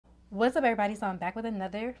What's up, everybody? So I'm back with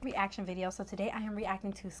another reaction video. So today I am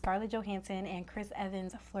reacting to Scarlett Johansson and Chris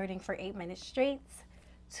Evans flirting for 8 minutes straight.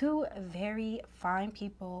 Two very fine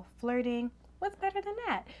people flirting. What's better than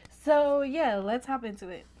that? So yeah, let's hop into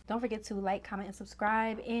it. Don't forget to like, comment, and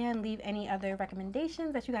subscribe, and leave any other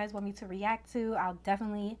recommendations that you guys want me to react to. I'll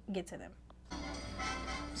definitely get to them.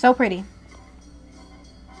 So pretty.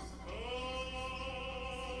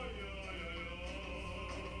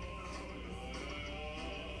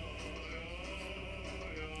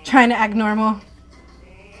 Trying to act normal.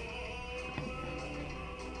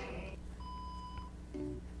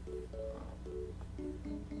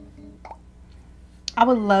 I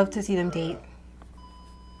would love to see them date.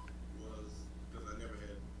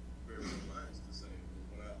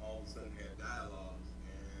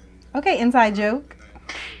 Okay, inside joke.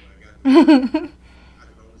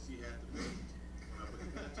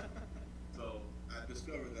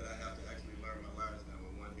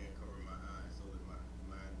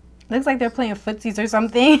 Looks like they're playing footsies or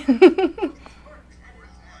something.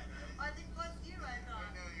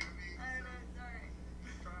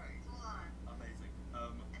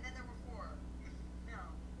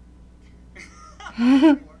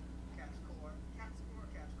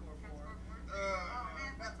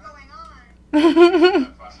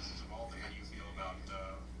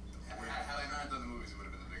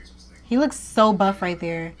 He looks so buff right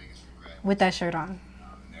there with that shirt on.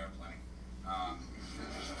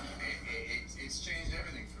 It's changed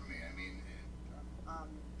everything for me. I mean,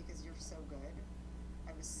 because you're so good.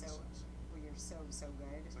 I was so, well, you're so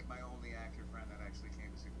good. it's like my only actor friend that actually came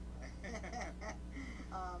to see me.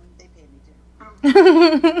 They paid me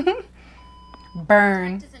too.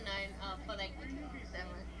 Burn.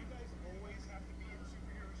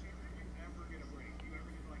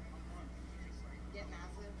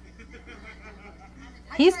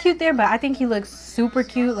 He's cute there, but I think he looks super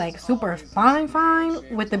cute, like super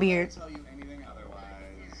fine with the beard. Tell you anything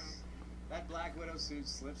otherwise. That Black Widow suit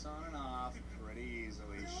slips on and off pretty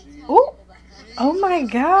easily. Ooh. Oh my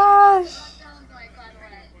gosh.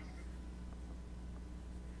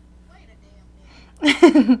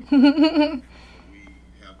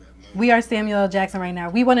 We are Samuel L. Jackson right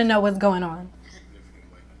now. We want to know what's going on.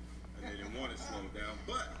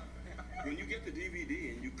 When you get the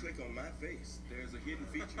DVD and you click on my face, there's a hidden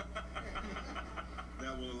feature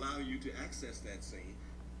that will allow you to access that scene,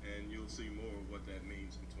 and you'll see more of what that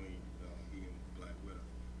means between he and Black Widow.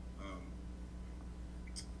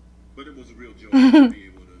 But it was a real joy to be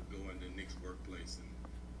able to go into Nick's workplace and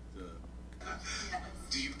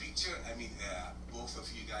do you picture, I mean, both of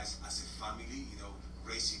you guys as a family, you know,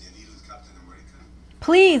 racing a little Captain America?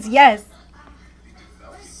 Please, yes.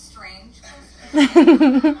 What a strange.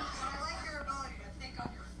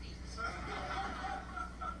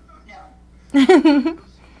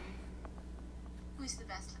 Who's the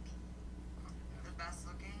best looking? The best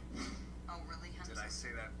looking? Oh, really? Did I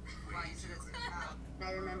say that? Why you said it's And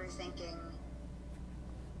I remember thinking,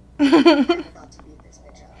 I thought to beat this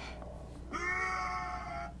bitch up.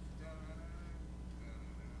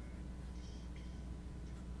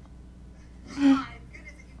 My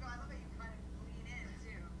goodness, if you go, I love how you kind of lean in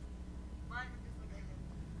too. Mine would just look like this.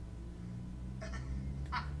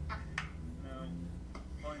 No.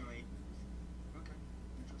 Finally. Okay.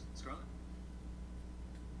 Interesting. Scarlett?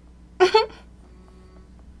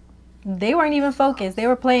 They weren't even focused. They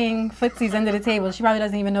were playing footsies under the table. She probably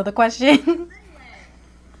doesn't even know the question. They're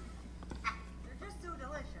just so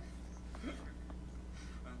delicious.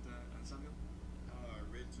 And Samuel?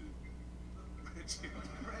 red tube.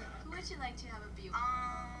 who would you like to have a beer?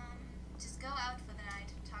 Just go out for the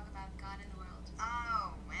night, talk about God and the world.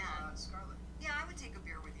 Oh, man. Scarlett. Yeah, I would take a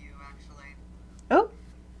beer with you, actually. Oh.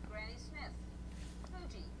 Granny Smith,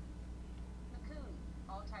 Fuji, Macoun,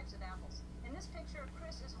 all types of apples. In this picture,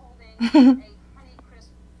 Chris is holding a Honey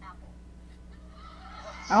Crisp apple.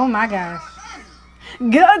 Oh my gosh.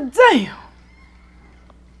 God damn.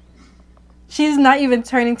 She's not even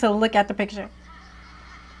turning to look at the picture. How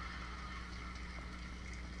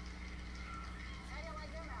do you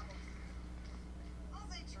like them apples? I'll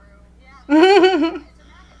say true. Yeah. Oh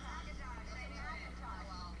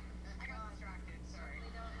I got distracted, sorry.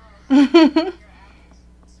 I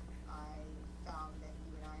found that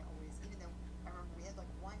you and I always, even though I remember we had like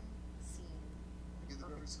one scene In the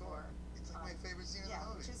perfect score. It's like my favorite scene in the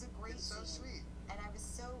movie. which is a great It's so scene. sweet. And it was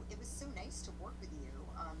so nice to work with you,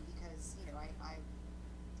 because, you know, I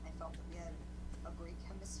felt that we had a great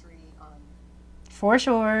chemistry. For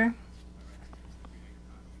sure. I'm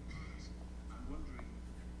wondering,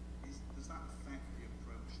 does that affect the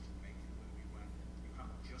approach to making a movie when you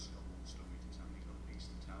haven't just got one story to tell, you've got a piece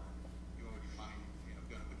to tell? You already find, you know,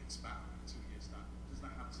 going with expanding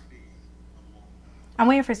I'm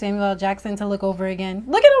waiting for Samuel L. Jackson to look over again.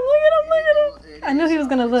 Look at him, look at him, look at him. I knew he was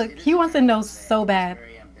going to look. He wants to know so bad.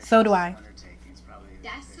 So do I.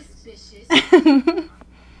 That's suspicious. Just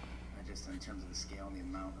in terms of the scale and the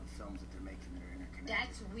amount of films that they're making that are interconnected.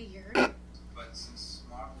 That's weird. But since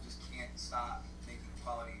Marvel just can't stop making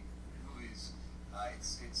quality movies,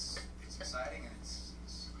 it's exciting and it's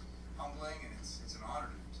humbling and it's an honor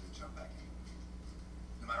to jump back in,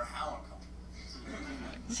 no matter how uncomfortable.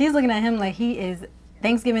 She's looking at him like he is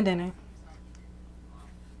Thanksgiving dinner.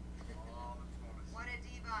 What a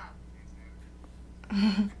diva.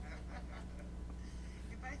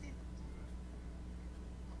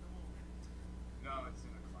 No, it's in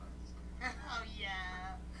a closet. Oh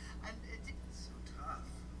yeah. It's so tough.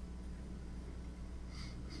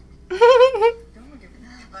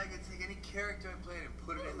 If I could take any character I played and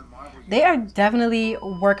put it in the Marvel They are definitely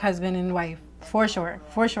work husband and wife. For sure.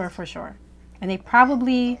 For sure, for sure. And they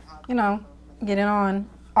probably, you know, get it on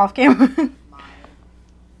off camera. My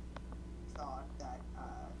thought that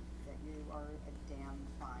you are a damn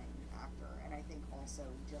fine actor, and I think also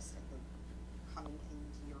just at the coming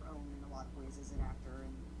into your own in a lot of ways as an actor,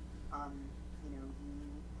 and you know, you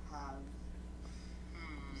have.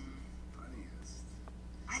 funniest.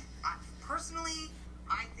 I personally,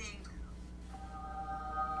 I think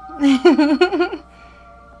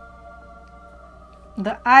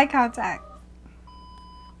The eye contact.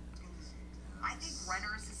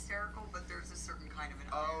 Renner is hysterical, but there's a certain kind of an.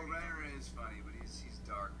 Oh, Renner is funny, but he's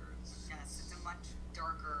darker. Yes, it's a much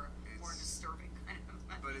darker, more disturbing kind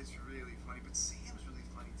of. But it's really funny. But Sam's really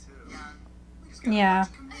funny too. Yeah. We just got Yeah. a bunch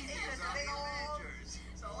of comedians on the Avengers.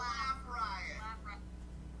 It's a laugh riot.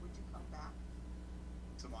 Would you come back?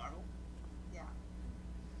 To Marvel? Yeah.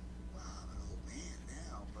 Well, I'm an old man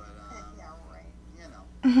now, but Yeah, right. you know,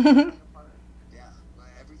 yeah.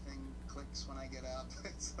 Everything clicks when I get up.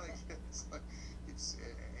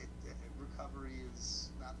 Recovery is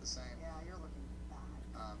not the same. Yeah, you're looking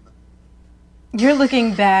bad. You're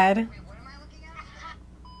looking bad. Wait, what am I looking at?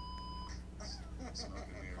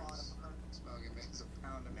 Smoking mirrors. Smoking mirrors. A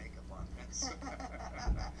pound of makeup on this.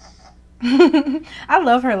 I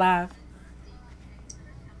love her laugh.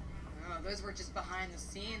 Oh, those were just behind the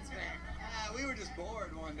scenes, but. We were just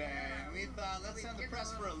bored one day, and we thought, let's send the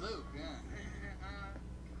press for a loop. Yeah.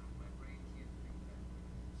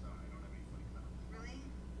 Really?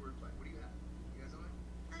 Wordplay. What do you have? You guys have it?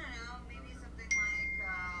 I don't know, maybe something like,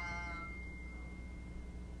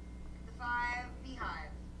 the 5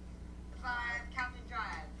 Beehive. The 5 Captain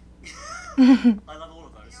Drive. I love all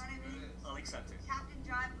of those. You know what I mean? I'll accept it. Captain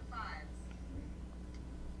Drive with 5s.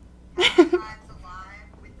 Captain Drive's alive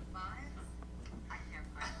with the 5s? I can't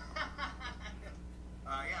find it.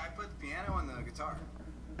 Yeah, I put the piano and the guitar.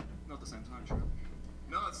 Not at the same time, sure.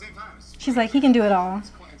 No, at the same time. She's like, he can do it all. You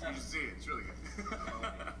should see it. It's really good.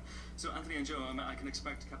 So Anthony and Joe, I can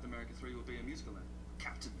expect Captain America 3 will be a musical then.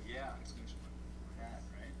 Captain. Yeah. Exclamation point. That,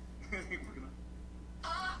 right? We're gonna-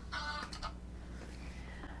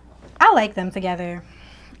 I like them together.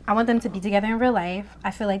 I want them to be together in real life.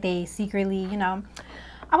 I feel like they secretly, you know,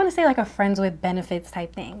 I want to say like a friends with benefits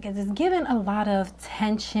type thing. Because it's given a lot of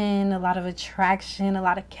tension, a lot of attraction, a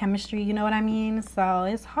lot of chemistry, you know what I mean? So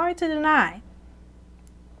it's hard to deny.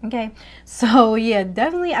 Okay, so yeah,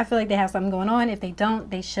 definitely I feel like they have something going on. If they don't,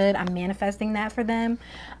 they should. I'm manifesting that for them.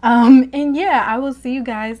 And yeah, I will see you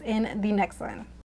guys in the next one.